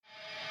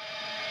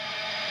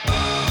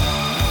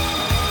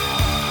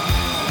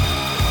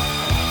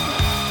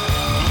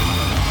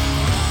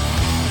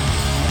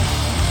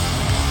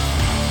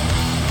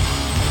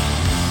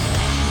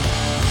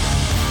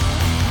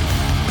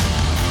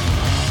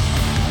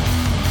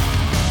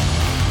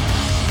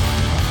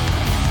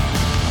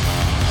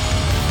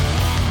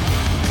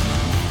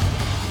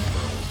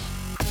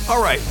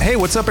All right. Hey,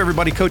 what's up,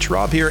 everybody? Coach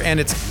Rob here, and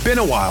it's been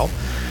a while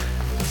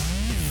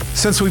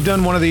since we've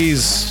done one of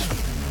these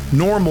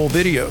normal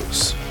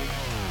videos.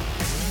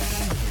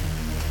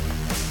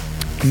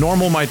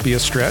 Normal might be a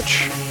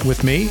stretch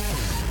with me.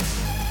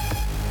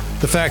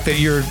 The fact that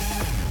you're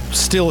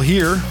still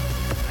here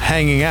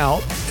hanging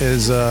out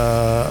is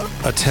a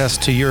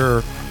test to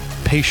your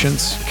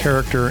patience,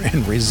 character,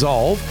 and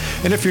resolve.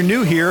 And if you're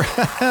new here,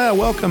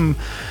 welcome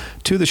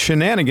to the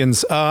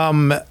shenanigans.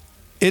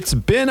 It's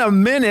been a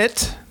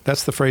minute.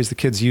 That's the phrase the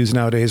kids use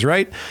nowadays,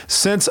 right?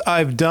 Since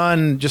I've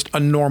done just a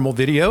normal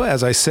video,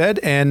 as I said,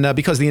 and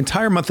because the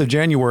entire month of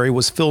January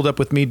was filled up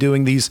with me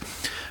doing these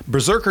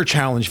Berserker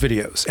Challenge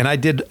videos. And I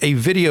did a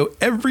video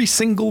every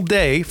single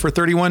day for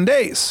 31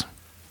 days.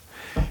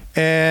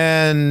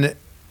 And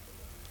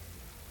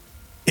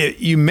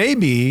you may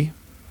be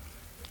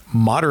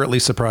moderately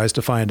surprised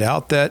to find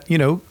out that,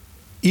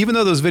 even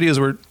though those videos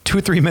were 2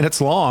 or 3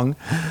 minutes long,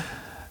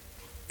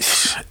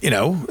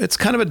 it's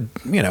kind of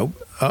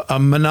a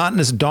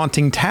monotonous,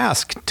 daunting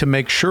task to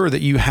make sure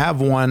that you have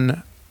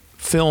one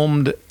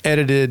filmed,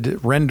 edited,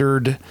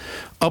 rendered,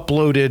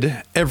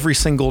 uploaded every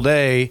single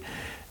day,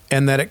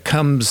 and that it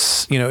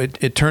comes,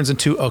 it turns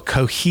into a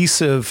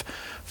cohesive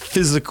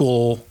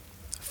physical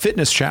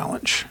fitness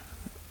challenge.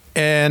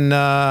 And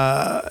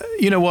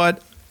you know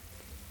what?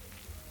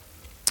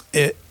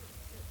 It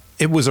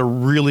was a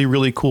really,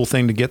 really cool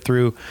thing to get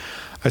through.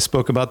 I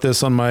spoke about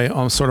this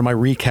on sort of my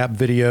recap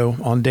video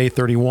on day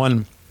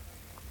 31.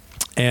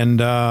 And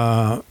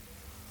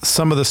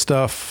some of the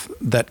stuff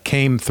that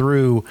came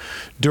through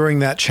during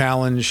that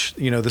challenge,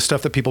 the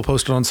stuff that people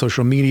posted on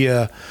social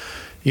media,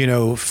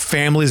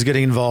 families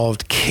getting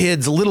involved,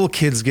 little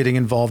kids getting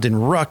involved in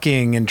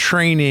rucking and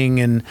training,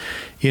 and,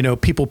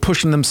 people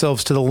pushing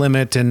themselves to the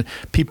limit, and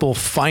people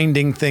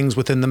finding things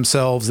within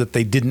themselves that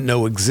they didn't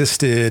know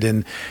existed.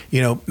 And,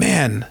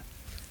 man,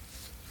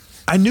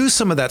 I knew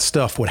some of that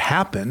stuff would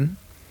happen,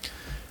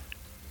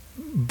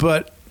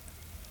 but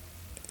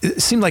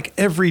it seemed like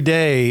every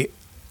day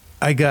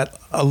I got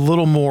a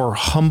little more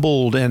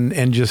humbled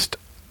and just,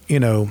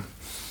 man,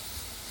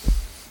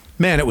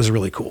 it was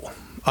really cool.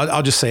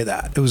 I'll just say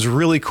that. It was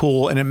really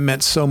cool, and it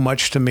meant so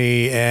much to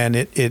me. And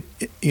it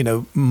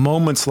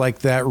moments like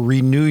that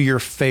renew your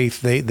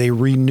faith. They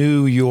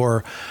renew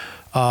your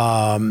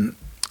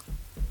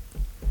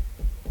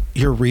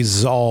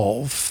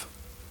resolve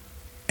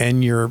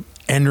and your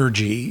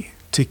energy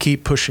to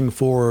keep pushing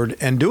forward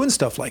and doing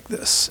stuff like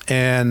this.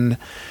 And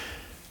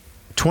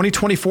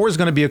 2024 is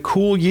going to be a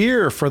cool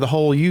year for the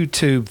whole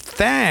YouTube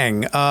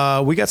thing.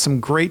 We got some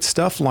great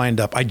stuff lined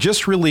up. I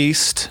just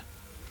released,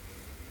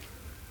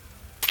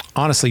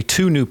 honestly,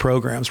 2 new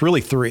programs,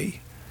 really 3.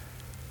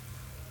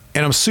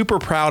 And I'm super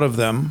proud of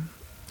them,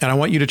 and I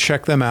want you to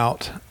check them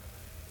out.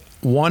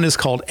 One is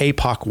called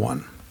APOC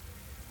 1.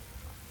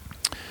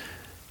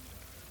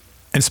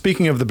 And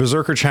speaking of the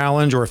Berserker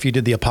Challenge, or if you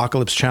did the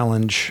Apocalypse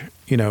Challenge,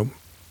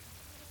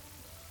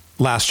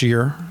 last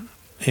year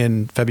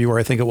in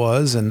February, I think it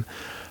was, and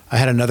I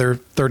had another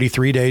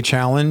 33-day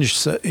challenge.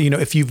 So,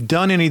 if you've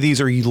done any of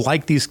these, or you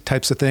like these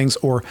types of things,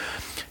 or,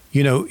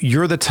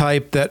 you're the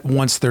type that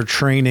wants their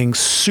training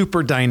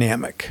super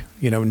dynamic,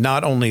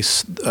 not only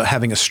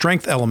having a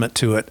strength element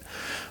to it,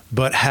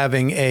 but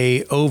having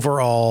a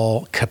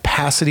overall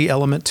capacity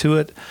element to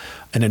it,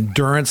 an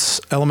endurance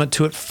element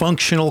to it,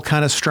 functional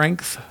kind of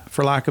strength,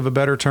 for lack of a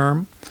better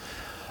term.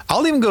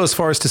 I'll even go as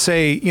far as to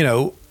say,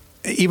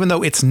 even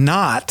though it's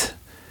not,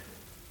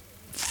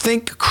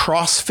 think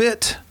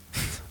CrossFit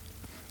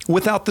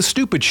without the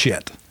stupid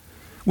shit,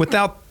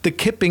 without the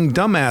kipping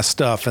dumbass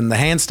stuff and the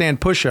handstand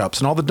push-ups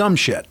and all the dumb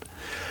shit.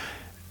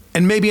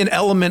 And maybe an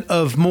element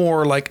of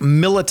more like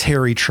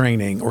military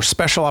training or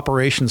special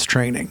operations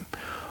training,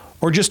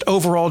 or just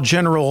overall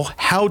general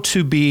how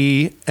to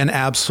be an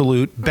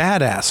absolute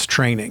badass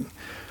training.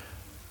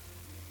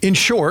 In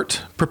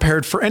short,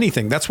 prepared for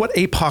anything. That's what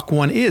APOC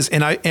 1 is.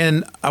 And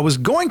I was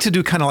going to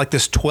do kind of like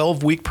this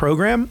 12-week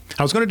program.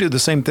 I was going to do the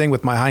same thing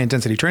with my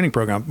high-intensity training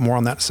program. More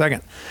on that in a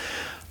second.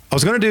 I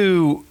was going to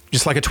do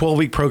just like a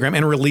 12-week program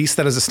and release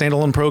that as a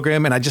standalone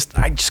program, and I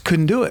just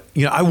couldn't do it.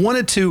 I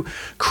wanted to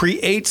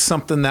create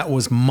something that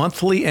was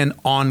monthly and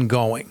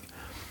ongoing,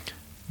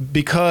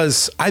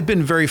 because I've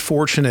been very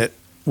fortunate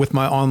with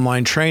my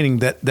online training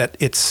that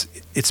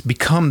it's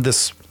become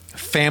this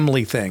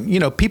family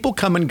thing. People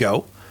come and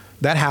go.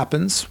 That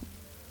happens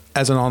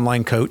as an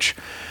online coach.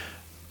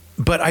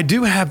 But I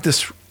do have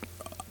this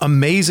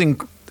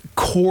amazing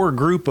core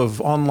group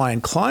of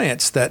online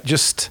clients that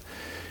just,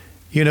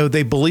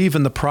 they believe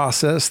in the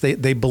process.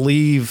 They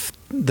believe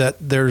that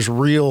there's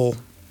real,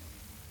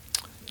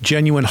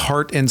 genuine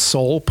heart and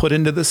soul put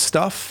into this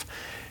stuff.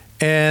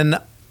 And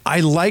I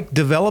like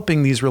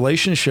developing these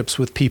relationships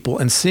with people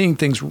and seeing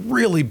things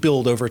really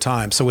build over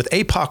time. So with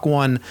APOC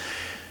 1,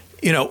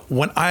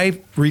 when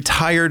I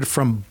retired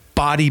from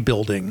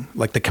bodybuilding,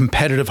 like the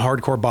competitive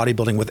hardcore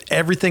bodybuilding, with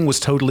everything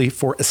was totally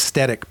for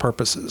aesthetic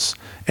purposes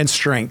and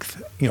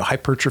strength,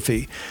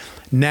 hypertrophy.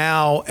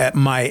 Now at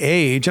my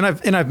age, and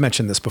I've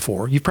mentioned this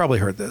before, you've probably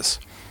heard this,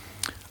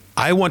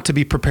 I want to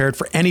be prepared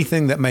for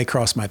anything that may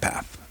cross my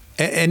path.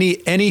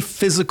 Any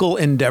physical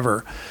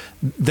endeavor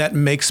that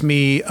makes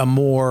me a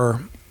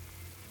more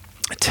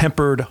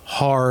tempered,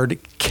 hard,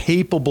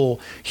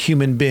 capable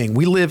human being.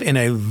 We live in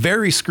a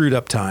very screwed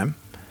up time.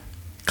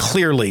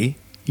 Clearly,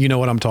 you know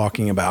what I'm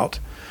talking about.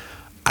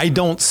 I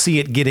don't see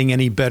it getting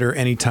any better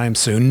anytime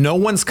soon. No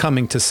one's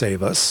coming to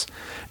save us.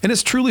 And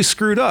it's truly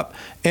screwed up.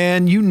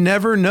 And you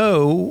never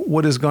know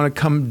what is going to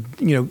come,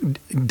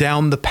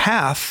 down the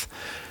path,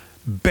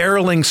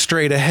 barreling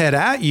straight ahead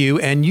at you,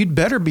 and you'd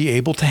better be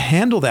able to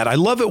handle that. I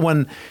love it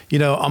when,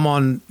 I'm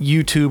on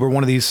YouTube or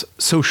one of these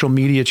social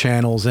media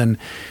channels and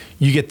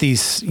you get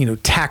these,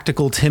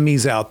 tactical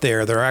Timmies out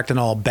there. They're acting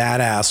all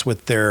badass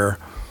with their,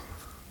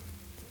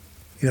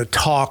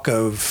 talk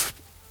of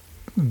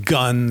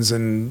guns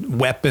and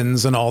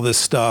weapons and all this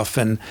stuff.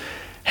 And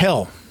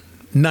hell,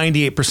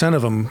 98%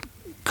 of them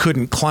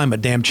couldn't climb a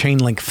damn chain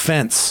link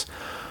fence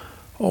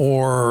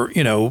or,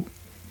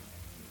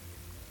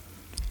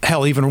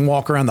 hell, even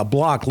walk around the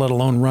block, let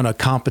alone run a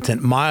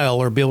competent mile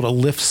or be able to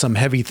lift some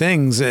heavy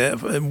things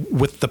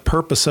with the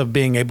purpose of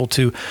being able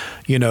to,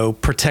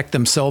 protect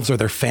themselves or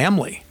their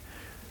family.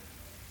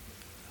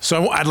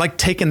 So I'd like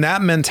taking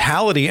that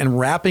mentality and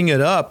wrapping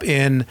it up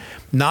in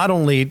not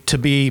only to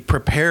be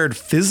prepared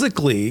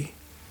physically,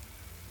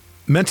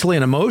 mentally,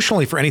 and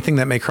emotionally for anything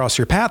that may cross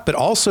your path, but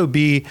also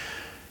be,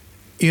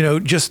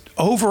 just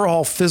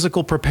overall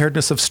physical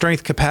preparedness of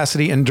strength,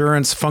 capacity,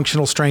 endurance,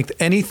 functional strength,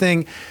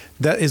 anything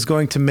that is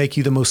going to make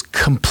you the most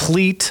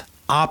complete,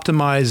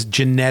 optimized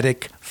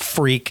genetic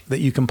freak that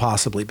you can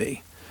possibly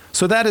be.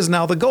 So that is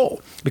now the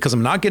goal, because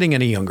I'm not getting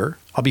any younger.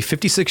 I'll be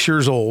 56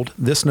 years old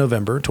this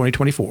November,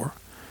 2024.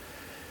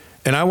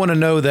 And I want to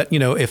know that,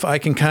 if I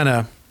can kind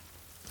of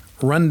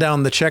run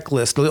down the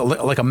checklist,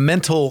 like a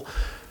mental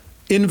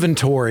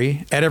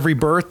inventory at every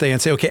birthday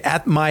and say, okay,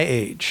 at my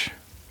age,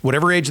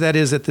 whatever age that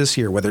is at this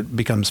year, whether it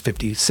becomes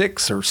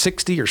 56 or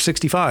 60 or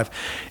 65,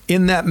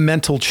 in that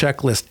mental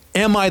checklist,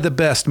 am I the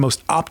best,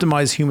 most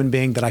optimized human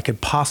being that I could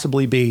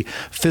possibly be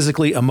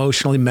physically,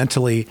 emotionally,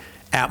 mentally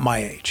at my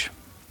age?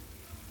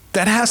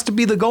 That has to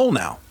be the goal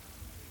now.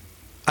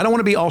 I don't want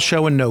to be all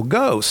show and no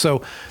go. So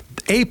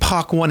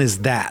APOC 1 is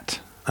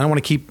that. I don't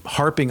want to keep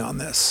harping on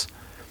this.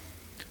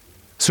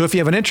 So if you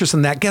have an interest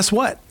in that, guess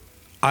what?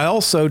 I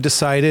also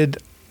decided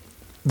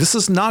this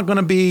is not going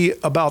to be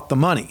about the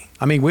money.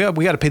 I mean, we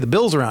got to pay the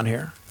bills around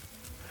here,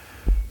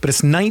 but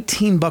it's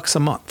 $19 a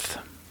month.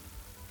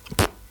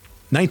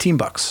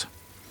 $19.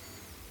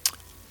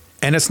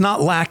 And it's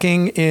not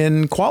lacking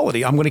in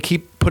quality. I'm going to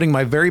keep putting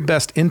my very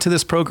best into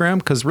this program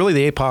because really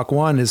the APOC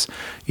 1 is,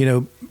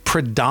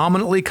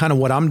 predominantly kind of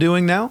what I'm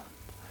doing now.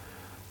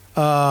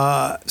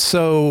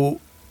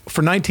 So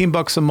for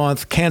 $19 a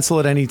month, cancel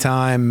at any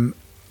time.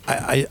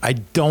 I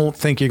don't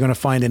think you're going to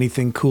find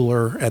anything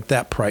cooler at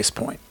that price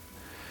point.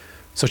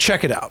 So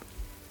check it out.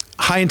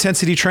 High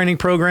intensity training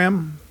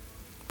program,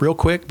 real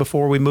quick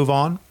before we move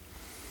on.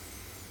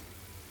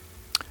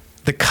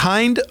 The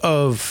kind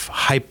of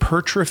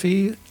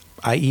hypertrophy,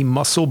 i.e.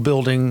 muscle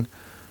building,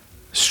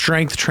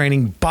 strength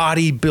training,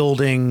 body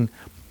building,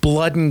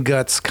 blood and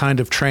guts kind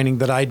of training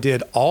that I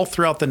did all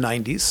throughout the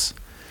 90s.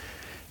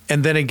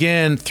 And then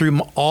again, through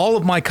all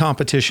of my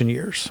competition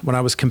years, when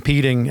I was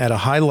competing at a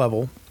high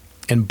level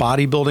in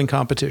bodybuilding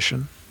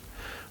competition,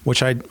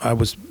 which I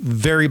was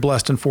very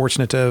blessed and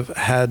fortunate to have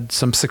had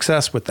some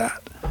success with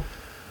that.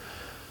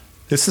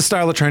 This is the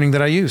style of training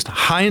that I used.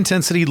 High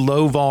intensity,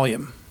 low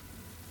volume.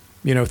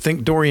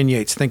 Think Dorian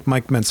Yates, think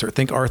Mike Mentzer,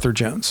 think Arthur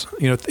Jones.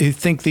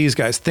 Think these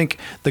guys. Think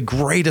the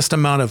greatest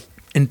amount of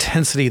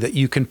intensity that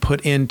you can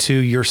put into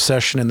your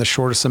session in the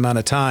shortest amount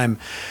of time,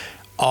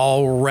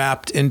 all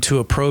wrapped into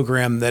a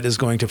program that is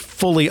going to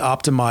fully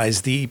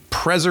optimize the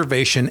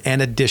preservation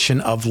and addition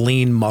of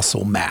lean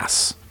muscle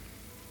mass.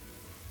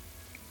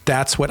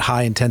 That's what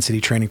high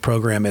intensity training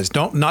program is.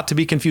 Not to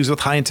be confused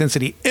with high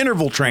intensity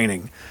interval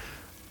training,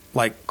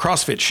 like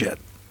CrossFit shit.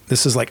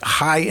 This is like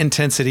high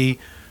intensity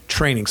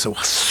training. So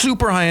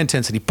super high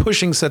intensity,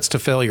 pushing sets to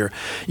failure,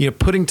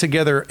 putting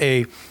together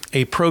a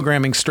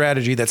programming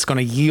strategy that's going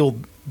to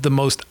yield the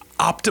most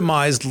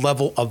optimized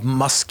level of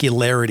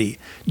muscularity,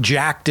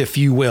 jacked, if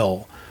you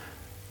will,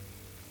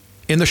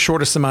 in the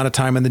shortest amount of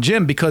time in the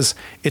gym, because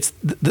it's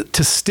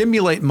to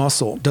stimulate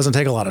muscle doesn't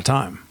take a lot of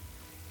time.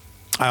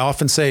 I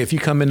often say, if you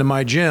come into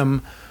my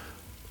gym,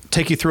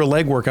 take you through a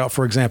leg workout,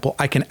 for example,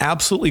 I can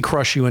absolutely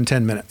crush you in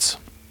 10 minutes.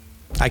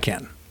 I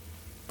can.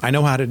 I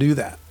know how to do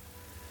that.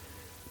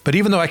 But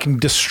even though I can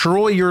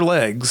destroy your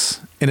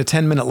legs in a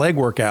 10-minute leg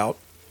workout,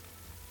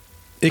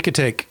 it could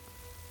take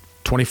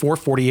 24,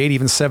 48,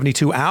 even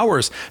 72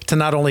 hours to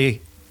not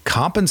only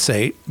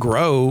compensate,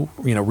 grow,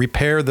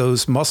 repair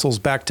those muscles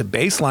back to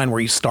baseline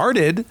where you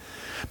started,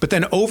 but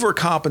then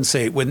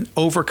overcompensate when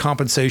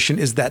overcompensation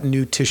is that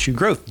new tissue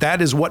growth.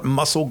 That is what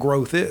muscle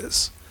growth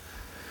is.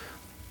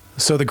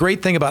 So the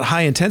great thing about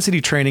high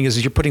intensity training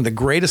is you're putting the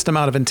greatest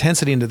amount of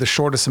intensity into the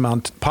shortest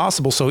amount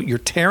possible. So you're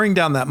tearing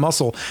down that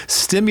muscle,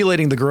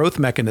 stimulating the growth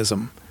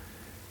mechanism,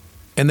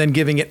 and then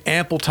giving it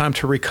ample time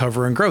to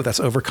recover and grow. That's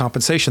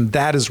overcompensation.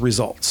 That is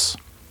results.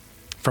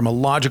 from a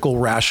logical,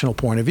 rational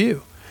point of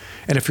view.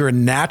 And if you're a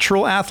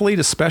natural athlete,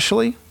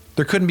 especially,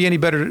 there couldn't be any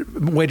better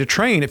way to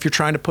train if you're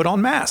trying to put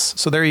on mass.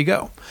 So there you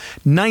go.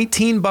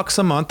 $19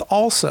 a month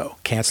also.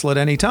 Cancel at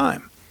any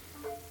time.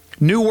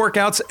 New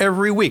workouts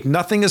every week.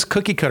 Nothing is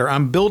cookie cutter.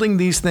 I'm building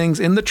these things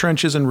in the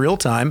trenches in real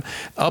time,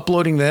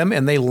 uploading them,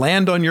 and they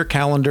land on your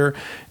calendar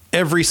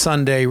every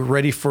Sunday,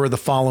 ready for the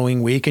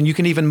following week. And you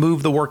can even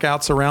move the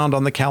workouts around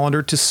on the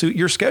calendar to suit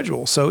your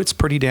schedule. So it's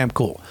pretty damn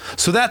cool.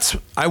 So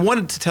I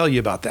wanted to tell you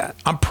about that.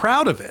 I'm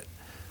proud of it.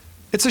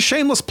 It's a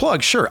shameless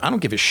plug. Sure, I don't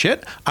give a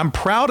shit. I'm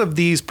proud of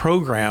these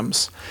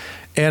programs,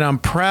 and I'm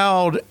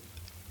proud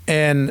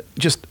and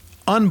just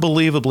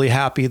unbelievably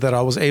happy that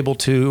I was able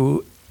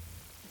to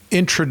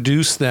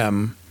introduce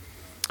them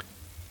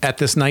at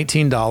this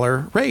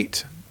 $19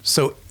 rate.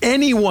 So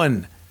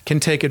anyone can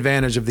take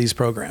advantage of these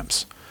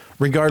programs,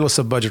 regardless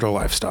of budget or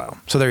lifestyle.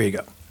 So there you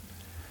go.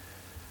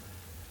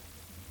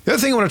 The other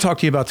thing I want to talk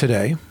to you about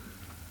today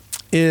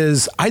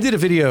is I did a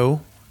video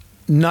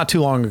not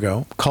too long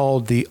ago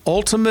called the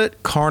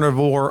Ultimate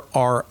Carnivore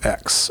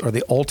RX, or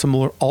the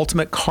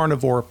Ultimate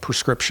Carnivore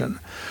Prescription,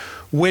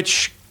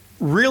 which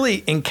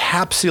really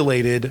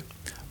encapsulated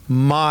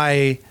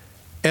my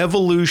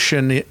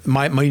evolution,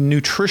 my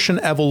nutrition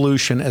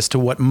evolution as to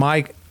what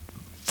my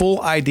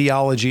full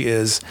ideology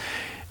is.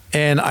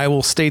 And I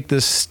will state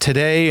this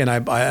today, and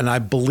I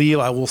believe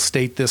I will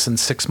state this in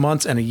 6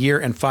 months and a year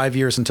and 5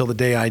 years until the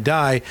day I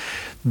die.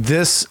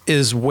 This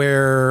is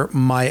where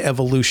my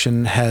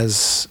evolution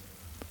has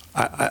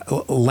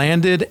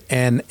landed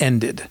and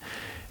ended.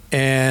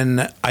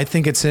 And I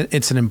think it's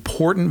an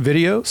important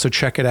video, so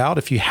check it out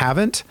if you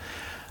haven't.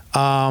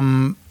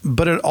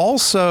 But it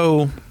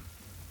also,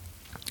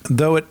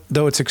 though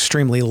it's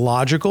extremely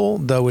logical,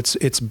 though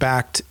it's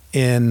backed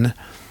in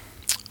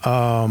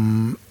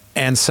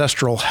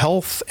ancestral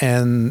health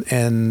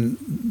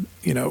and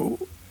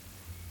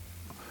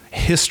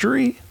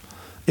history,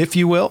 if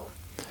you will.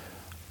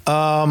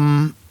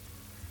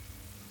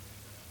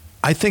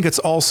 I think it's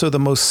also the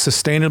most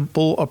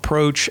sustainable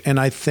approach, and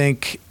I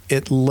think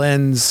it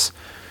lends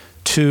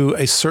to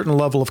a certain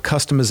level of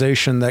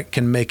customization that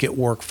can make it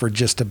work for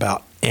just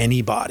about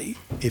anybody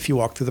if you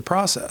walk through the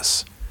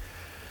process.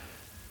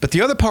 But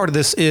the other part of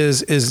this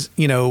is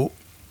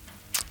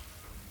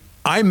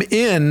I'm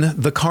in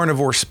the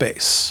carnivore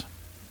space.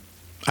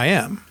 I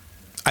am.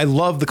 I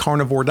love the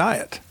carnivore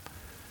diet.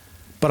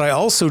 But I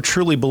also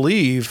truly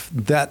believe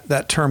that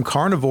that term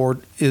carnivore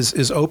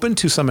is open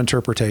to some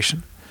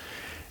interpretation.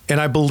 And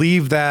I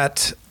believe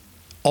that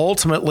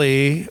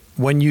ultimately,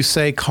 when you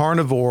say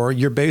carnivore,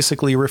 you're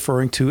basically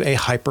referring to a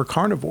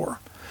hyper-carnivore.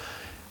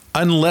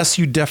 Unless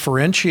you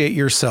differentiate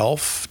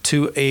yourself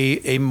to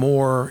a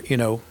more,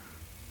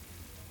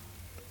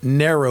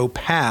 narrow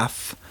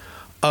path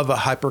of a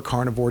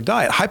hyper-carnivore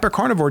diet.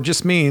 Hyper-carnivore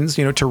just means,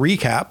 to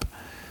recap,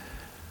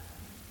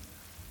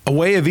 a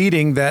way of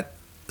eating that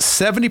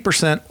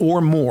 70% or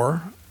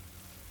more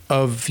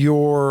of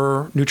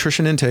your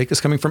nutrition intake is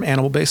coming from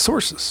animal-based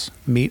sources,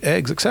 meat,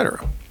 eggs,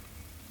 etc.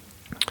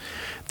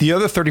 The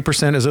other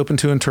 30% is open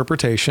to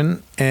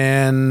interpretation.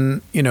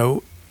 And,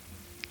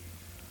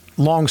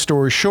 long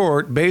story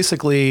short,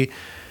 basically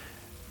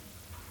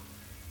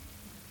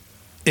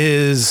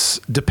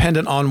is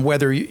dependent on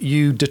whether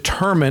you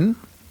determine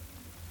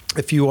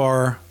if you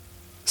are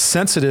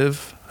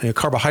sensitive,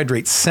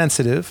 carbohydrate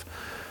sensitive,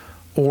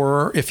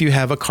 or if you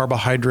have a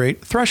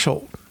carbohydrate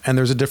threshold. And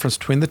there's a difference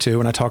between the two,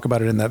 and I talk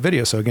about it in that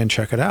video. So again,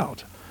 check it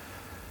out.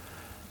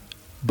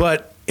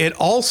 But it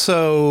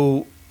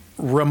also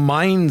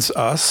reminds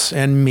us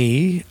and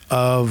me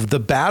of the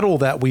battle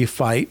that we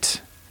fight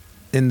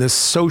in this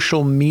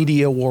social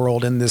media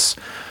world, in this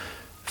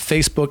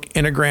Facebook,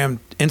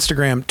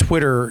 Instagram,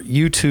 Twitter,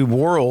 YouTube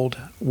world,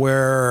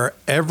 where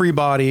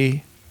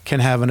everybody can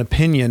have an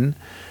opinion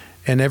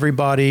and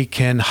everybody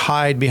can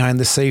hide behind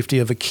the safety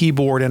of a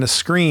keyboard and a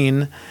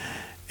screen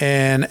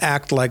and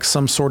act like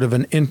some sort of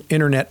an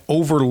internet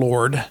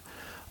overlord,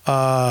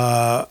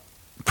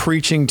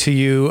 preaching to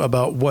you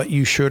about what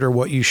you should or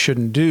what you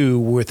shouldn't do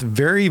with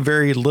very,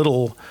 very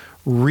little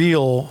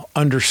real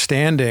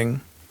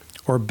understanding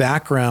or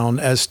background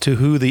as to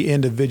who the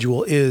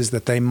individual is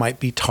that they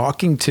might be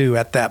talking to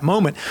at that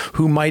moment,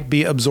 who might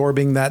be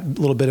absorbing that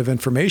little bit of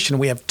information.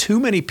 We have too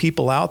many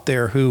people out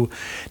there who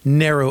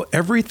narrow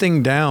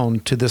everything down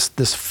to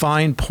this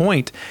fine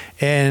point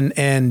and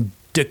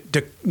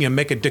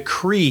make a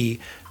decree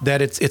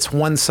that it's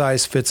one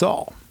size fits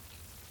all.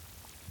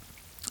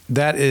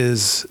 That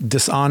is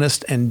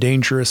dishonest and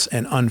dangerous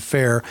and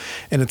unfair,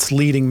 and it's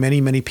leading many,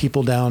 many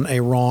people down a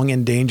wrong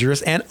and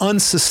dangerous and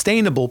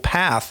unsustainable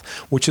path,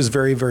 which is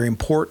very, very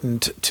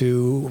important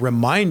to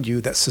remind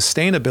you that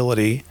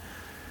sustainability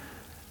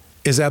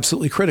is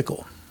absolutely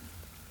critical.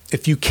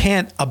 If you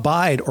can't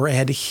abide or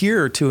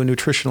adhere to a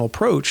nutritional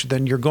approach,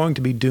 then you're going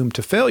to be doomed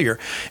to failure.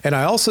 And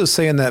I also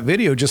say in that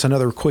video, just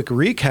another quick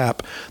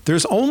recap,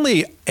 there's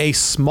only a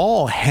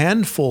small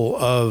handful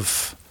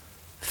of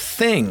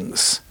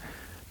things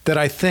that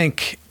I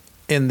think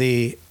in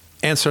the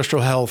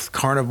ancestral health,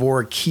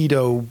 carnivore,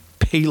 keto,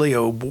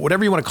 paleo,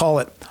 whatever you want to call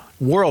it,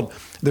 world,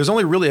 there's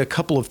only really a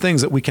couple of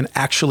things that we can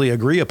actually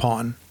agree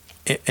upon,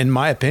 in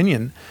my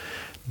opinion,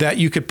 that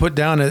you could put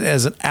down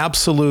as an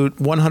absolute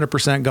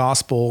 100%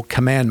 gospel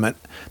commandment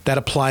that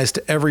applies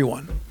to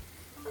everyone.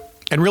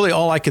 And really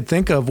all I could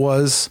think of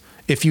was,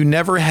 if you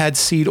never had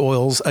seed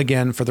oils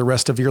again for the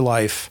rest of your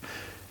life,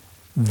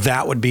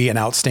 that would be an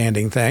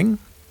outstanding thing.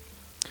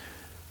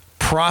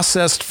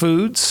 Processed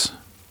foods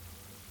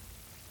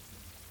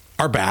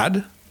are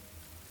bad.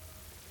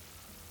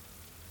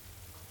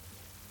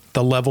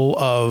 The level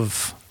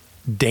of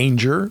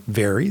danger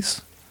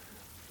varies,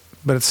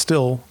 but it's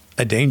still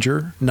a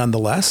danger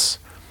nonetheless.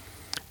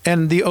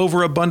 And the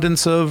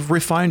overabundance of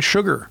refined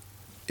sugar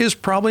is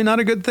probably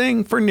not a good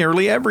thing for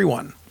nearly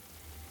everyone.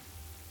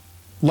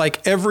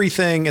 Like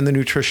everything in the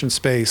nutrition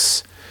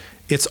space,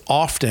 it's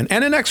often,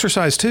 and in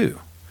exercise too,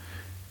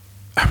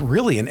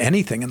 really in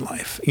anything in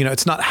life,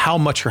 it's not how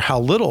much or how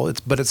little,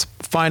 but it's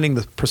finding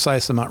the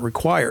precise amount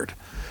required.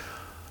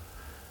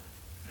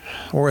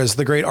 Or as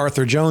the great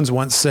Arthur Jones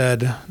once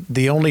said,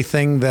 the only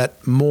thing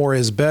that more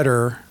is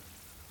better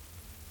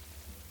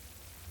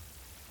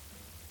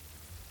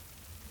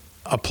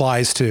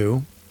applies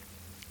to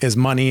is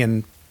money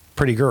and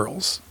pretty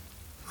girls.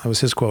 That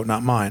was his quote,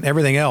 not mine.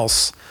 Everything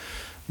else,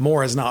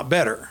 more is not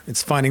better.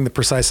 It's finding the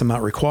precise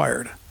amount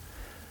required.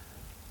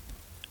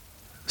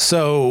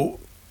 So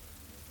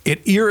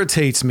it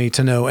irritates me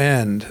to no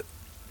end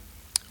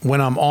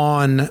when I'm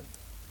on,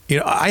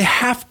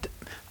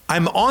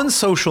 I'm on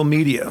social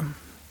media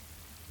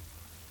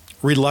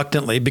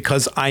reluctantly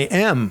because I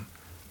am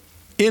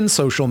in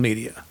social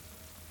media.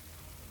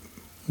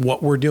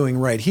 What we're doing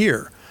right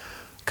here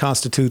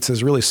constitutes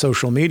as really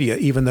social media,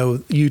 even though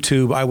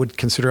YouTube, I would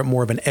consider it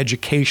more of an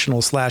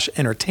educational /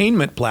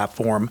 entertainment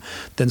platform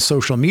than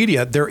social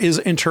media. There is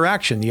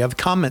interaction. You have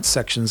comment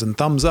sections and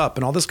thumbs up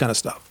and all this kind of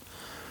stuff.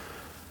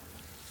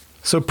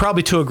 So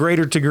probably to a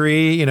greater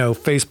degree,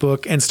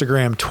 Facebook,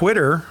 Instagram,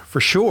 Twitter, for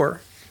sure.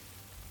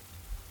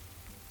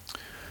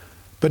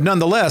 But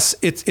nonetheless,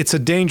 it's a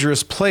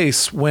dangerous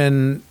place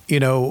when,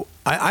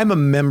 I'm a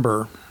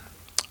member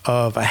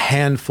of a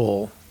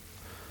handful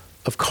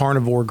of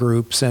carnivore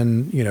groups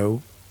and,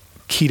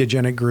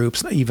 ketogenic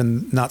groups,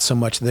 even not so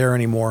much there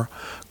anymore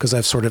because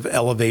I've sort of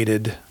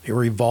elevated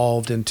or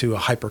evolved into a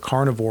hyper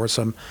carnivore.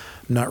 So I'm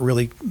not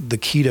really the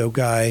keto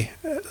guy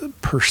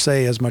per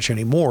se as much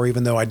anymore,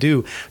 even though I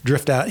do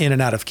drift in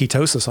and out of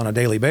ketosis on a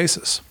daily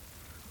basis.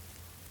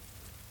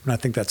 And I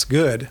think that's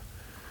good.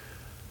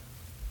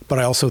 But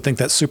I also think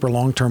that super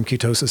long-term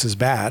ketosis is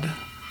bad.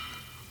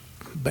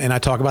 And I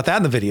talk about that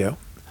in the video.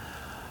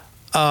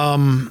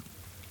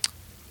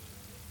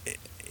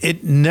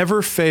 It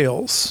never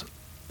fails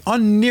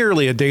on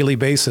nearly a daily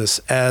basis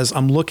as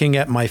I'm looking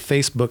at my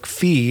Facebook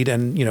feed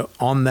and,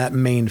 on that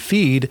main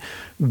feed,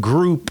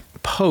 group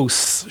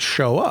posts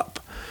show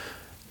up.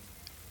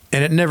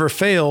 And it never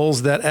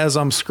fails that as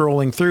I'm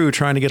scrolling through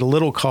trying to get a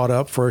little caught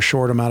up for a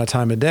short amount of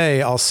time a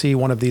day, I'll see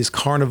one of these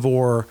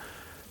carnivore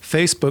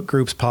Facebook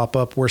groups pop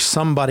up where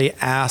somebody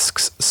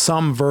asks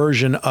some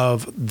version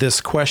of this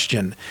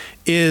question: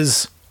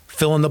 is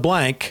fill in the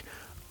blank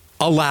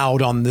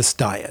allowed on this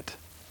diet?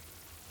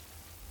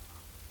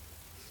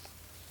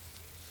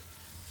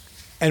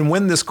 And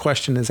when this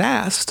question is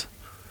asked,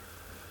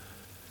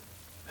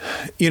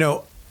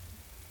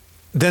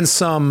 then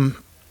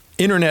some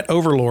internet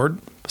overlord,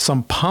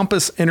 some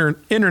pompous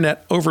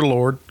internet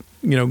overlord,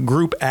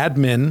 group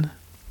admin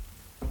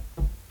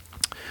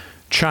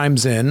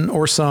chimes in,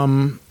 or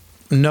some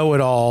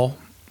know-it-all,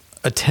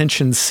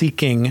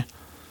 attention-seeking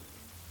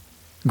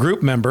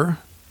group member.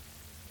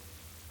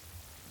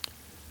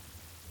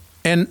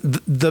 And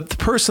the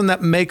person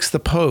that makes the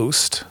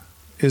post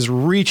is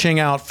reaching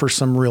out for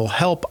some real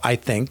help, I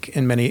think,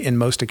 in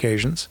most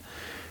occasions.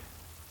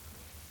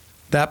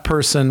 That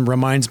person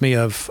reminds me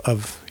of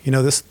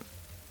this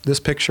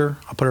picture.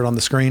 I'll put it on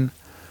the screen.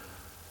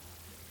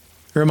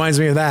 It reminds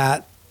me of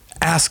that,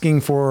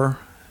 asking for,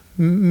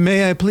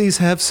 may I please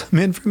have some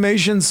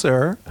information,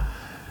 sir?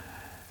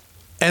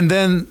 And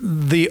then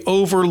the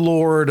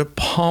overlord,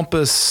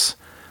 pompous,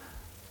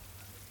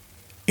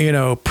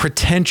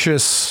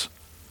 pretentious,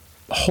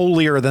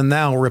 holier than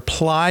thou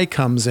reply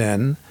comes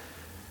in.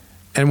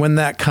 And when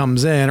that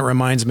comes in, it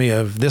reminds me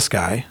of this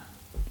guy.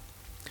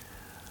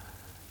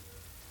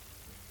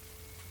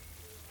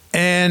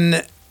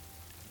 And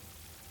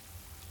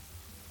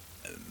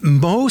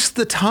most of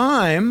the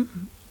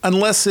time,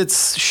 unless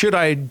it's should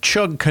I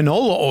chug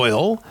canola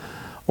oil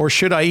or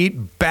should I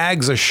eat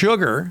bags of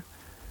sugar,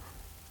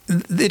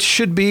 it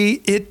should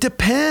be, it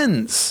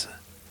depends.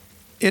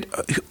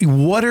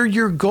 What are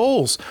your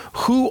goals?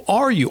 Who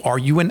are you? Are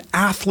you an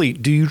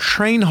athlete? Do you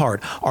train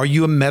hard? Are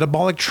you a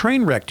metabolic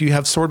train wreck? Do you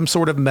have some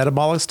sort of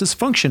metabolic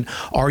dysfunction?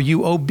 Are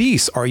you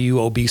obese? Are you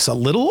obese a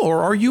little,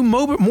 or are you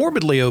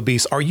morbidly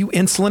obese? Are you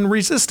insulin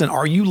resistant?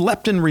 Are you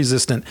leptin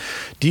resistant?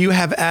 Do you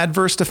have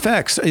adverse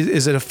effects?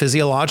 Is it a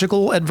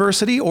physiological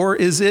adversity, or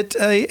is it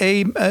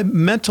a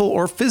mental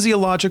or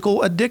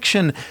physiological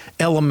addiction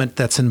element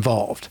that's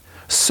involved?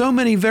 So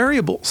many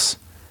variables.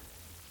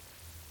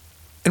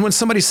 And when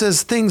somebody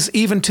says things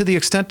even to the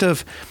extent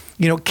of,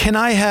 can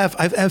I have,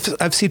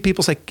 I've seen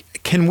people say,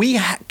 can we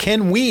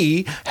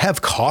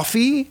have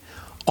coffee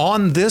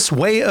on this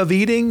way of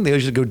eating? They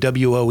usually go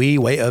WOE,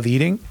 way of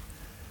eating.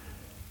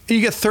 And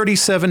you get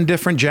 37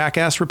 different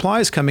jackass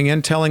replies coming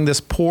in telling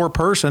this poor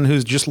person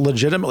who's just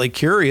legitimately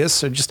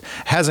curious or just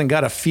hasn't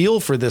got a feel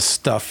for this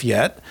stuff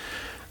yet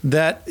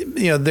that,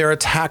 they're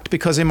attacked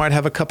because they might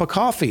have a cup of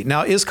coffee.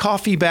 Now, is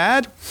coffee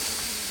bad?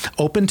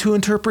 Open to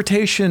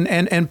interpretation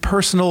and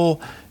personal,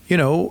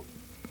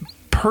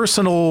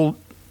 personal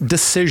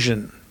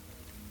decision.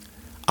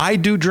 I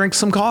do drink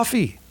some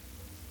coffee.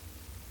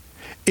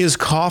 Is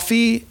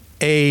coffee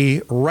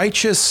a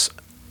righteous,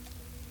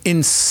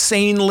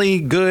 insanely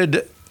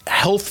good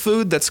health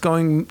food that's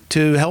going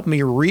to help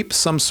me reap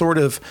some sort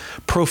of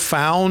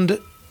profound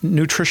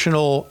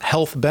nutritional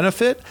health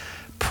benefit?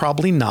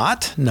 Probably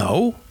not,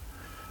 no.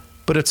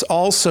 But it's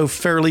also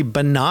fairly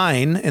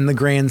benign in the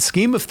grand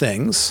scheme of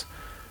things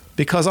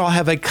because I'll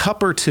have a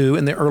cup or two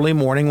in the early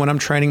morning when I'm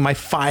training my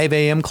 5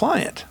 a.m.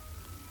 client.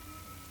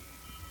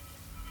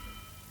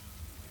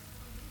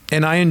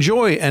 And I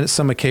enjoy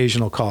some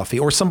occasional coffee.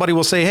 Or somebody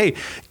will say, hey,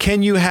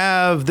 can you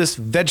have this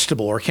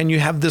vegetable? Or can you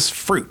have this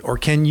fruit? Or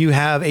can you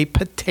have a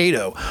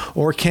potato?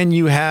 Or can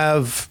you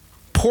have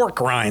pork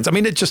rinds? I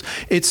mean,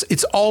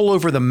 it's all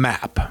over the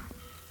map.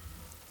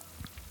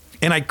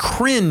 And I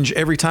cringe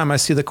every time I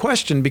see the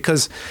question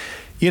because,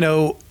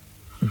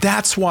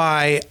 that's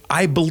why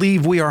I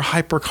believe we are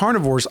hyper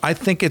carnivores. I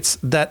think it's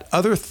that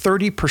other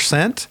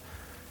 30%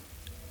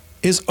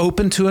 is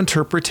open to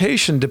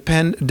interpretation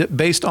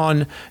based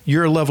on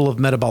your level of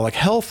metabolic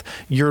health,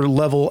 your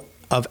level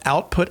of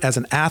output as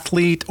an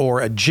athlete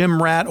or a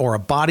gym rat or a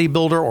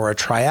bodybuilder or a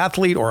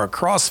triathlete or a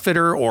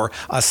CrossFitter or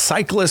a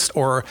cyclist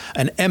or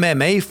an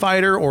MMA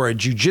fighter or a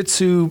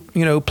jiu-jitsu,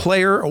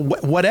 player or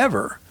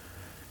whatever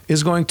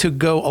is going to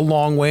go a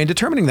long way in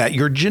determining that.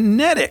 Your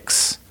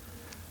genetics.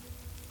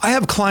 I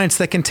have clients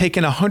that can take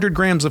in 100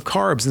 grams of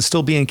carbs and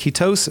still be in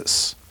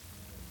ketosis.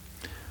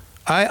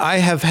 I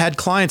have had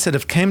clients that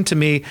have come to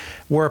me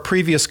where a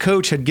previous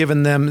coach had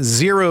given them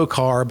 0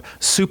 carb,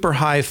 super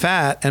high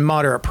fat, and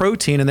moderate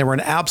protein, and they were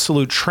an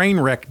absolute train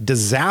wreck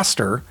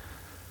disaster.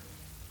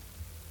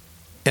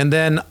 And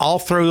then I'll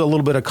throw a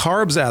little bit of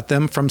carbs at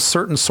them from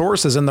certain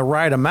sources in the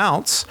right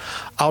amounts.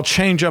 I'll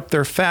change up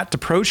their fat to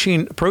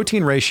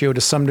protein ratio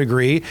to some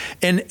degree,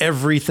 and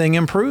everything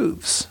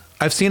improves.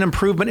 I've seen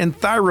improvement in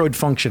thyroid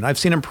function. I've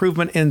seen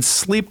improvement in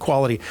sleep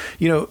quality,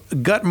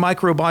 gut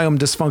microbiome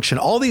dysfunction,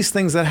 all these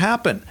things that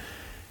happen.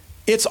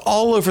 It's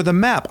all over the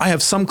map. I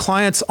have some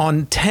clients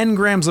on 10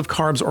 grams of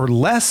carbs or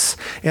less,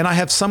 and I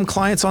have some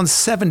clients on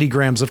 70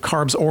 grams of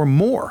carbs or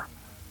more,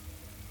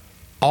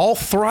 all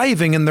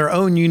thriving in their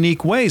own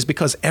unique ways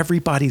because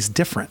everybody's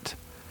different.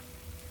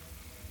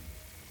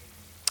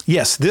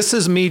 Yes, this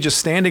is me just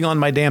standing on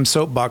my damn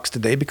soapbox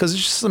today because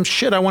it's just some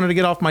shit I wanted to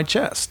get off my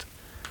chest.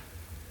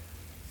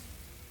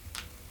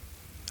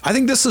 I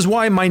think this is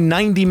why my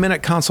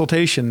 90-minute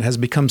consultation has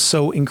become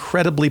so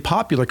incredibly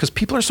popular because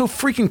people are so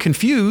freaking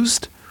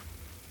confused.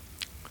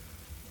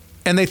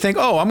 And they think,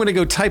 oh, I'm going to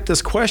go type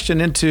this question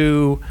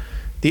into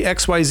the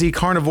XYZ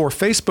Carnivore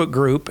Facebook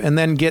group and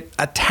then get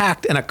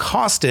attacked and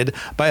accosted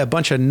by a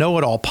bunch of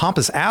know-it-all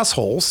pompous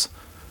assholes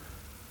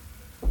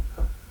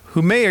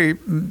who may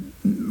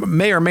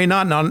or may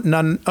not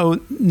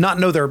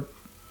know their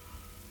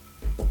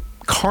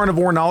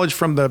carnivore knowledge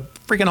from the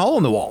freaking hole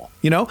in the wall.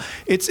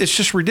 It's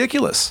just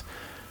ridiculous.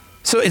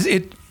 So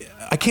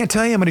I can't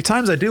tell you how many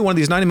times I do one of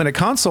these 90-minute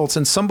consults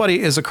and somebody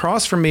is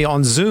across from me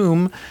on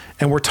Zoom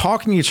and we're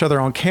talking to each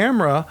other on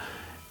camera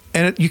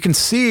and you can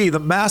see the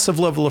massive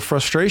level of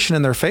frustration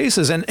in their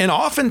faces. And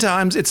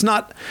oftentimes it's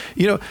not,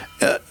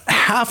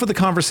 half of the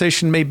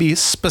conversation may be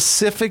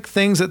specific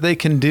things that they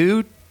can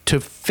do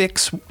to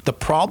fix the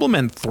problem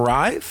and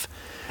thrive.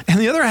 And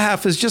the other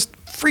half is just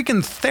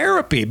freaking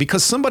therapy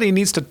because somebody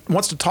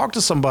wants to talk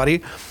to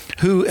somebody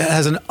who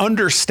has an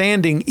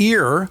understanding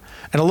ear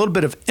and a little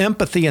bit of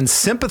empathy and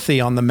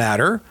sympathy on the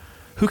matter,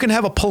 who can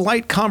have a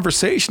polite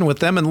conversation with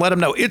them and let them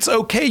know it's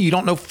okay. You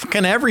don't know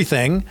fucking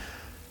everything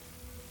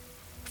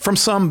from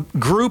some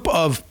group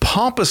of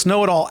pompous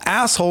know-it-all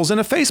assholes in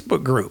a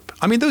Facebook group.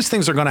 I mean, those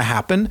things are going to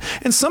happen.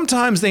 And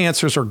sometimes the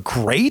answers are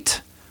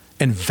great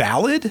and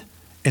valid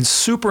and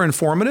super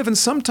informative. And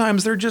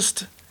sometimes they're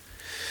just,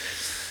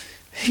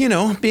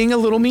 being a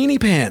little meanie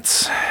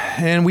pants,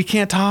 and we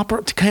can't tolerate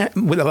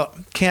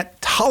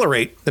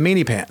the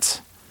meanie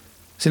pants.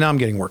 See, now I'm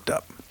getting worked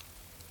up.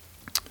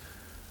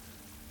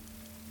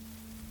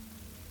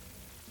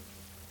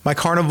 My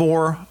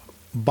carnivore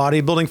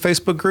bodybuilding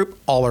Facebook group,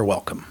 all are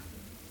welcome.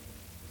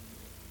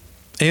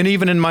 And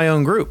even in my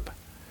own group,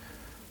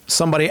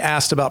 somebody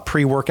asked about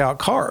pre-workout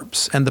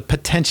carbs and the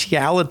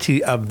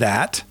potentiality of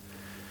that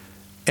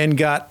and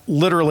got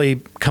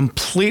literally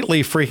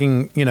completely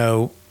freaking,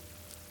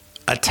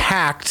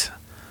 attacked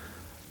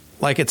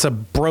like it's a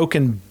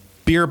broken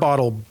beer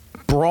bottle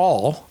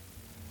brawl,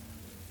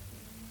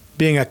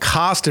 being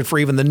accosted for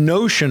even the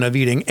notion of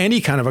eating any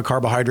kind of a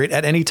carbohydrate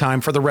at any time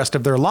for the rest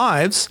of their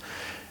lives.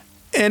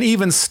 And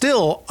even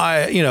still,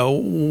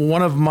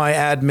 one of my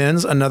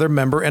admins, another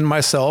member, and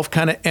myself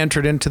kind of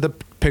entered into the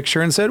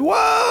picture and said,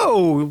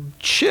 whoa,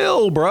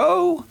 chill,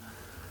 bro.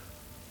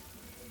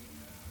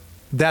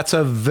 That's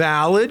a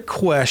valid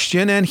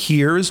question, and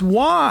here's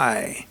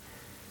why.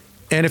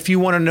 And if you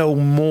want to know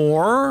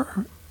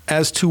more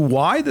as to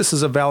why this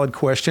is a valid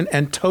question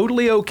and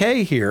totally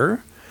okay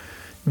here,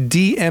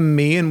 DM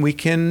me and we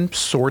can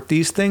sort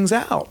these things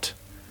out.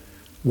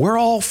 We're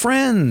all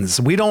friends.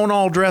 We don't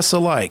all dress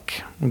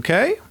alike,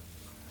 okay?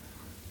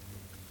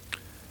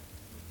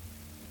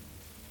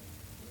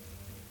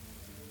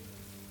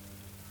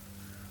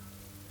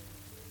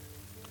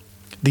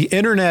 The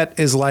internet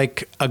is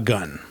like a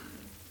gun.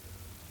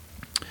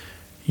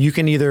 You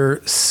can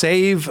either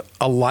save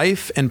a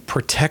life and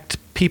protect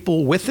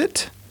people with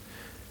it,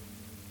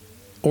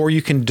 or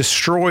you can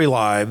destroy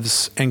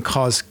lives and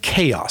cause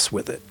chaos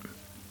with it.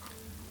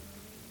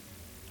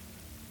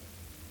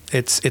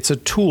 It's a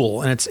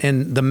tool, and it's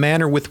in the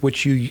manner with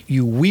which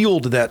you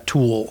wield that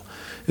tool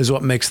is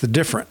what makes the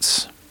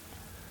difference.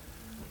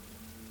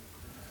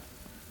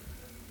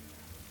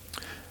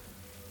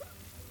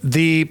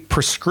 The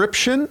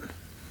prescription,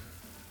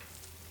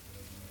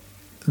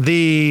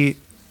 the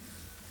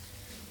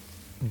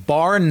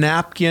bar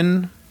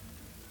napkin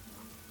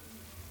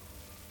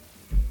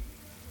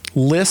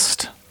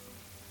list,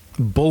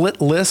 bullet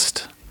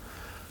list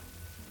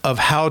of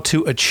how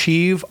to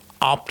achieve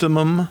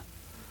optimum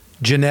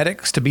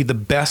genetics to be the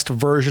best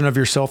version of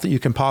yourself that you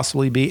can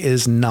possibly be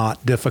is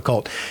not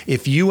difficult.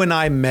 If you and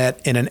I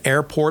met in an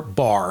airport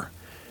bar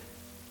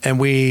and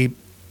we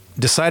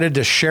decided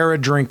to share a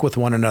drink with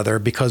one another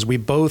because we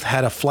both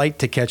had a flight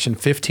to catch in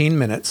 15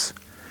 minutes,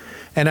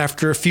 and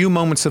after a few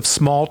moments of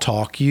small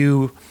talk,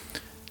 you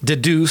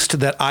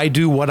deduced that I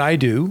do what I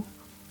do,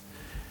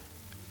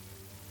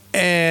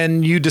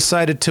 and you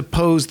decided to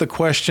pose the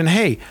question,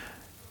 hey,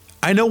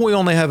 I know we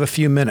only have a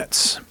few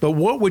minutes, but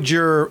what would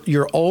your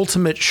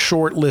ultimate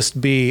short list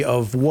be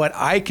of what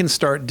I can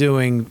start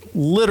doing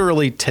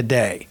literally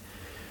today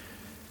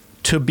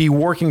to be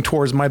working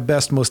towards my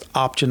best, most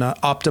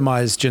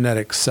optimized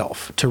genetic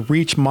self, to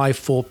reach my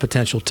full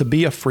potential, to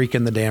be a freak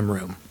in the damn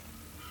room?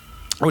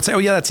 I would say, oh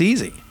yeah, that's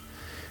easy.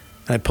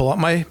 And I'd pull out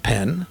my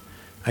pen,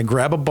 I'd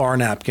grab a bar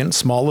napkin,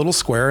 small little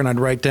square, and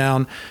I'd write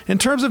down, in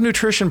terms of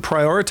nutrition,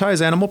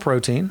 prioritize animal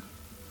protein,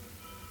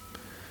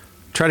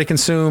 try to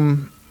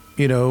consume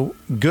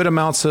good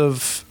amounts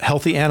of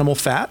healthy animal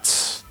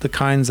fats, the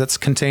kinds that's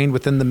contained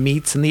within the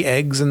meats and the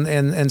eggs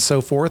and so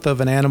forth of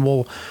an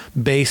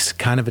animal-based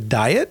kind of a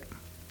diet.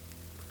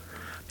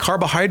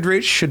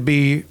 Carbohydrates should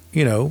be,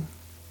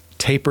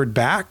 tapered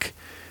back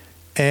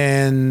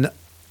and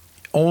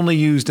only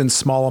used in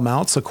small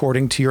amounts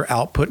according to your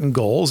output and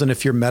goals. And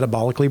if you're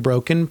metabolically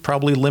broken,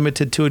 probably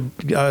limited to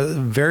a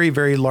very,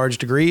 very large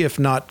degree, if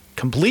not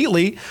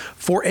completely,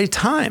 for a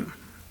time.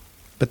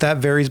 But that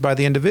varies by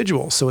the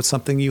individual. So it's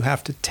something you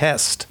have to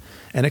test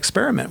and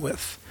experiment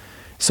with.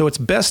 So it's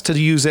best to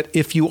use it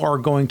if you are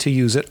going to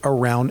use it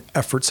around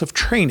efforts of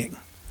training.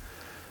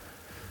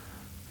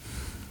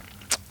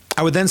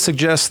 I would then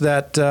suggest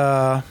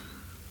that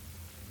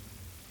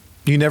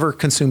you never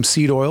consume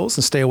seed oils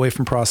and stay away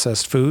from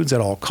processed foods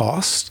at all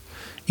costs.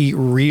 Eat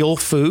real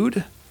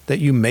food that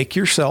you make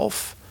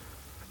yourself.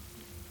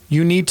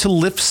 You need to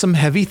lift some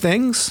heavy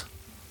things.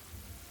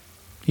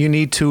 You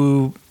need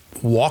to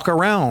walk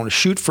around,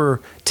 shoot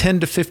for 10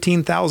 to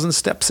 15,000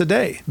 steps a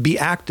day. Be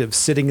active.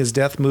 Sitting is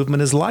death,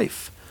 movement is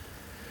life.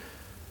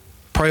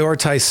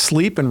 Prioritize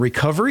sleep and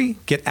recovery.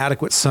 Get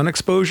adequate sun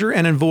exposure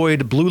and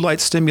avoid blue light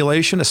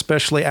stimulation,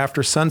 especially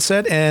after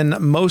sunset, and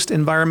most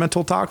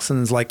environmental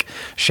toxins like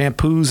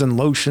shampoos and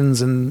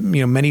lotions and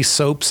many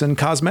soaps and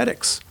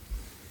cosmetics.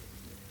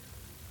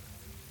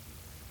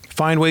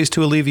 Find ways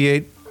to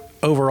alleviate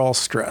overall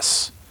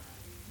stress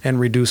and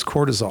reduce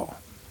cortisol.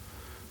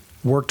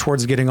 Work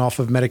towards getting off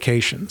of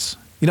medications.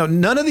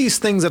 None of these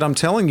things that I'm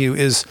telling you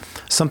is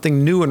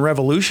something new and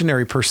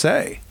revolutionary per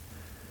se.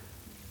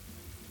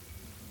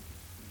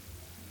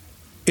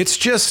 It's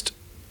just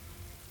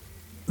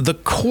the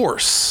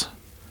course.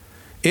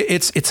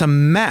 It's a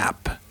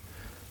map.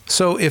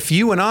 So if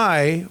you and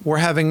I were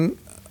having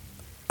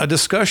a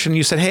discussion,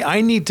 you said, hey, I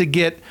need to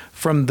get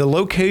from the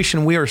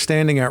location we are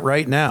standing at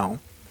right now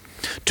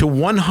to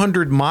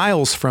 100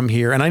 miles from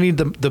here, and I need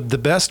the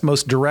best,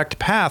 most direct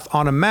path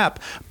on a map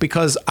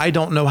because I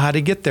don't know how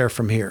to get there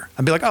from here.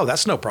 I'd be like, oh,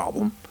 that's no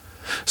problem.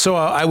 So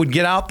I would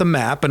get out the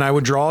map and I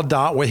would draw a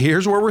dot with,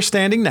 here's where we're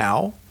standing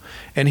now,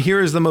 and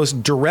here is the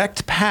most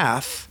direct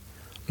path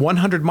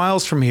 100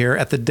 miles from here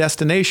at the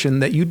destination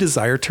that you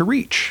desire to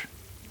reach.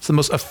 It's the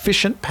most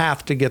efficient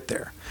path to get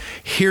there.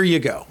 Here you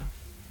go.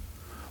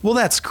 Well,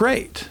 that's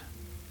great.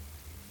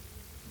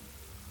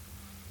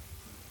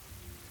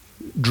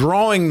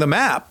 Drawing the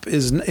map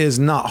is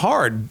not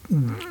hard.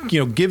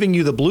 Giving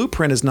you the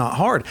blueprint is not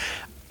hard.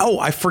 Oh,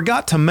 I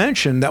forgot to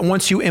mention that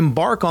once you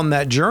embark on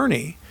that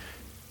journey,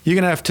 you're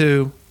going to have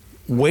to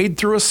wade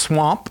through a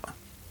swamp,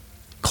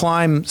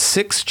 climb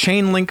 6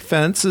 chain link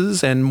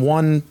fences and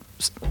 1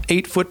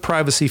 8-foot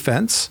privacy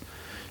fence.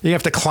 You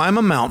have to climb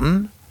a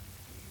mountain,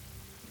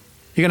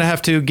 You're going to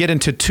have to get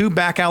into 2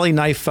 back alley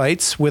knife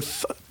fights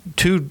with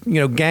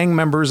 2, gang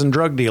members and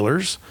drug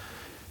dealers.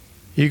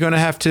 You're going to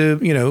have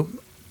to,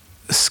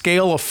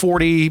 scale a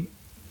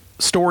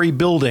 40-story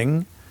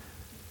building.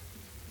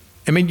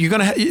 I mean,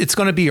 it's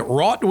going to be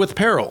wrought with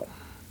peril.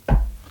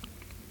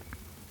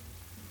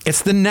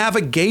 It's the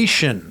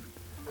navigation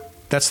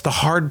that's the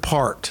hard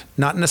part,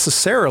 not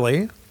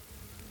necessarily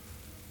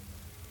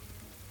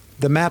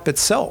the map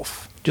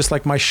itself. Just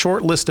like my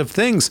short list of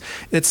things,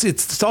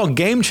 it's all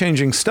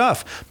game-changing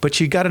stuff,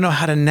 but you got to know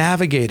how to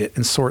navigate it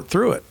and sort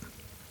through it.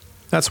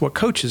 That's what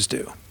coaches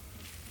do.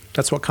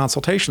 That's what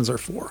consultations are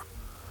for.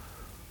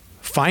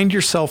 Find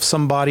yourself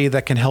somebody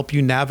that can help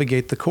you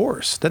navigate the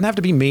course. Doesn't have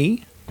to be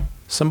me.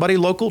 Somebody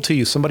local to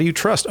you, somebody you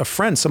trust, a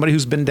friend, somebody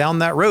who's been down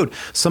that road,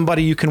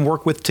 somebody you can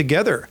work with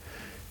together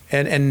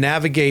and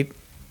navigate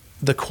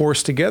the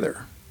course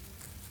together.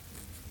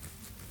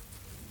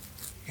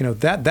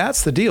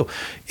 That's the deal.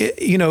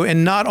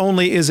 And not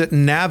only is it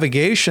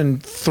navigation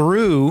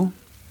through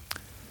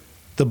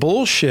the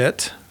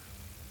bullshit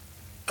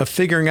of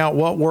figuring out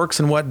what works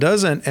and what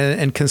doesn't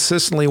and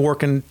consistently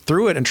working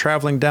through it and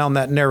traveling down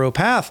that narrow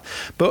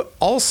path, but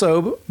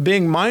also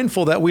being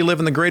mindful that we live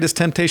in the greatest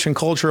temptation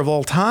culture of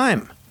all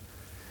time.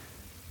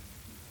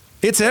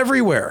 It's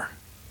everywhere.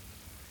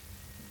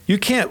 You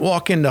can't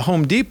walk into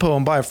Home Depot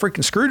and buy a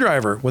freaking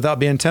screwdriver without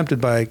being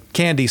tempted by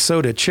candy,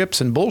 soda, chips,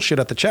 and bullshit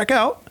at the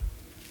checkout.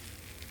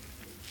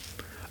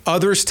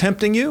 Others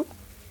tempting you,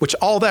 which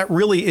all that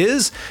really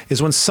is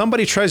when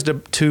somebody tries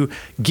to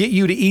get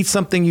you to eat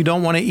something you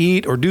don't want to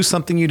eat or do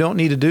something you don't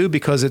need to do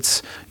because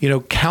it's,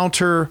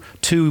 counter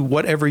to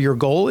whatever your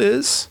goal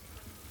is.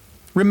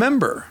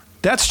 Remember,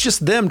 that's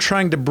just them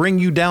trying to bring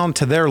you down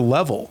to their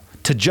level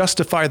to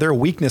justify their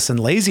weakness and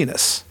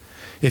laziness.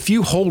 If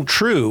you hold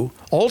true,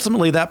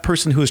 ultimately that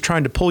person who is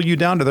trying to pull you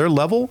down to their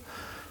level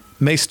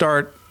may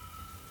start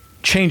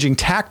changing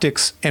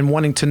tactics and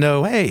wanting to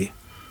know, hey,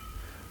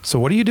 so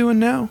what are you doing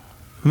now?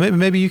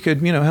 Maybe you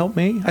could, help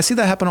me. I see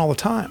that happen all the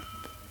time.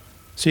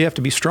 So you have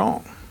to be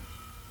strong.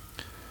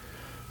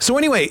 So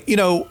anyway,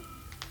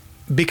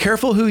 be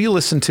careful who you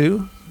listen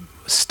to.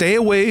 Stay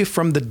away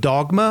from the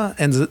dogma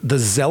and the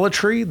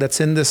zealotry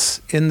that's in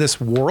this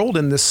world,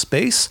 in this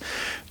space.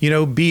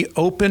 Be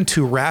open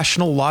to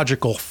rational,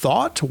 logical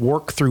thought.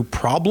 Work through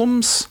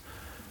problems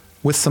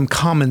with some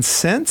common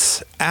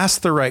sense.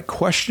 Ask the right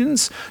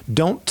questions.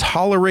 Don't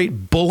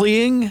tolerate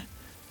bullying.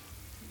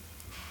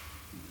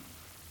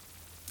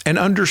 And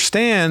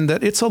understand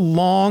that it's a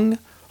long,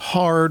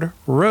 hard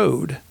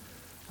road,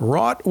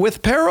 wrought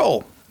with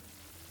peril.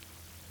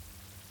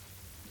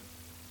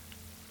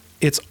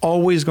 It's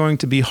always going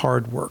to be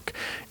hard work.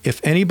 If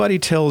anybody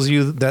tells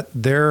you that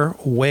their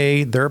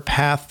way, their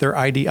path, their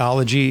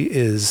ideology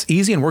is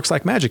easy and works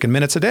like magic in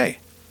minutes a day,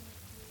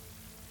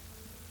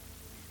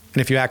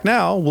 and if you act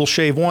now, we'll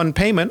shave 1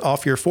 payment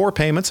off your 4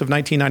 payments of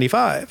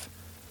 $19.95.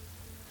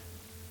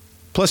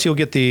 Plus, you'll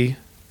get the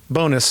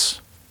bonus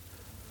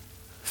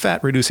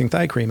fat-reducing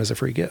thigh cream as a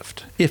free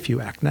gift if you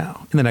act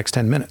now in the next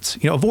 10 minutes.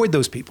 Avoid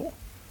those people.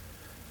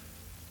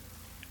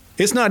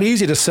 It's not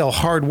easy to sell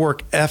hard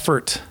work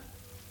effort,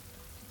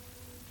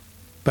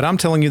 but I'm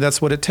telling you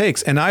that's what it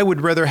takes. And I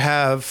would rather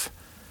have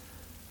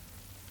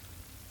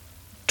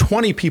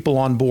 20 people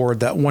on board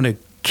that want to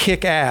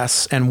kick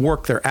ass and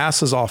work their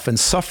asses off and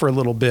suffer a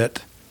little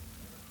bit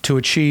to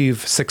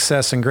achieve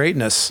success and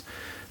greatness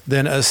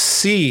than a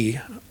sea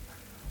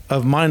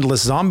of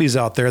mindless zombies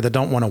out there that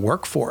don't want to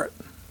work for it.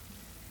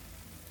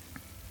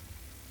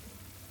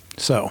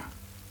 So,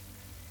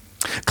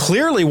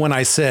 clearly when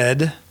I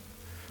said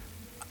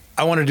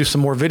I want to do some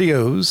more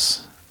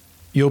videos,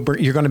 you're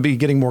going to be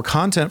getting more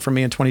content from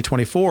me in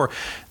 2024.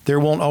 There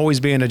won't always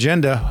be an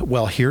agenda.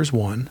 Well, here's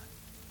one.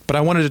 But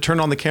I wanted to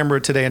turn on the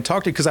camera today and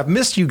talk to you because I've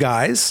missed you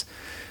guys.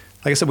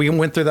 Like I said, we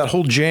went through that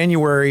whole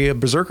January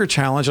Berserker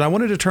Challenge, and I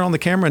wanted to turn on the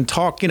camera and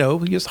talk,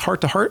 just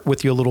heart to heart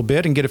with you a little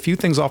bit and get a few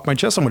things off my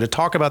chest. I'm going to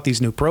talk about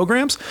these new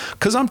programs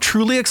because I'm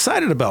truly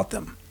excited about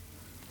them.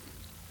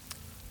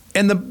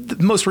 And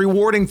the most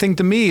rewarding thing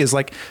to me is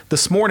like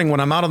this morning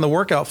when I'm out on the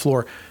workout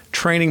floor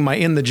training my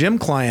in the gym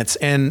clients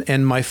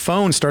and my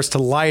phone starts to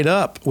light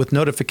up with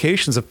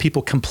notifications of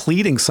people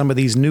completing some of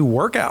these new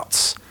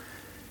workouts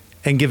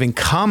and giving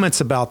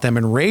comments about them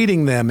and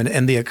rating them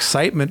and the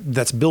excitement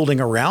that's building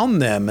around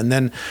them and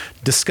then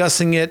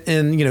discussing it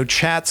in,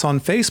 chats on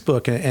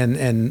Facebook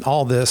and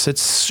all this.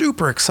 It's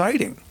super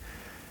exciting.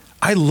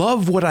 I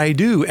love what I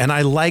do and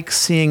I like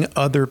seeing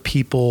other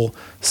people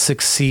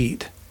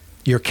succeed.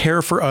 Your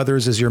care for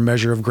others is your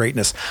measure of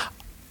greatness.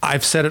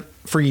 I've said it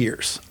for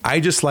years. I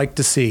just like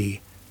to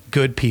see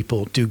good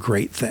people do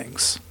great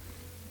things.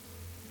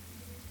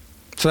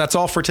 So that's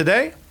all for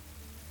today.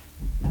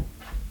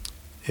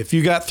 If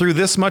you got through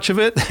this much of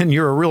it and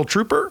you're a real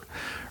trooper,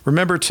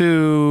 remember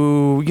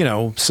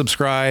to,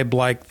 subscribe,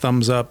 like,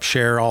 thumbs up,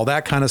 share, all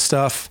that kind of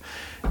stuff.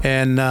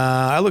 And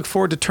I look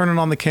forward to turning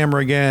on the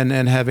camera again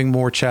and having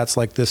more chats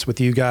like this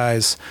with you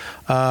guys.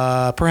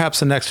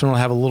 Perhaps the next one will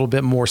have a little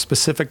bit more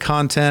specific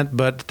content,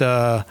 but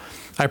I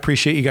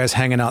appreciate you guys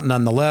hanging out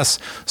nonetheless.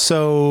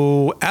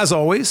 So as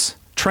always,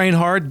 train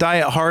hard,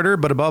 diet harder,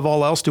 but above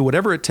all else, do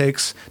whatever it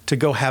takes to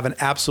go have an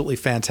absolutely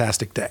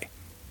fantastic day.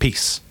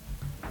 Peace.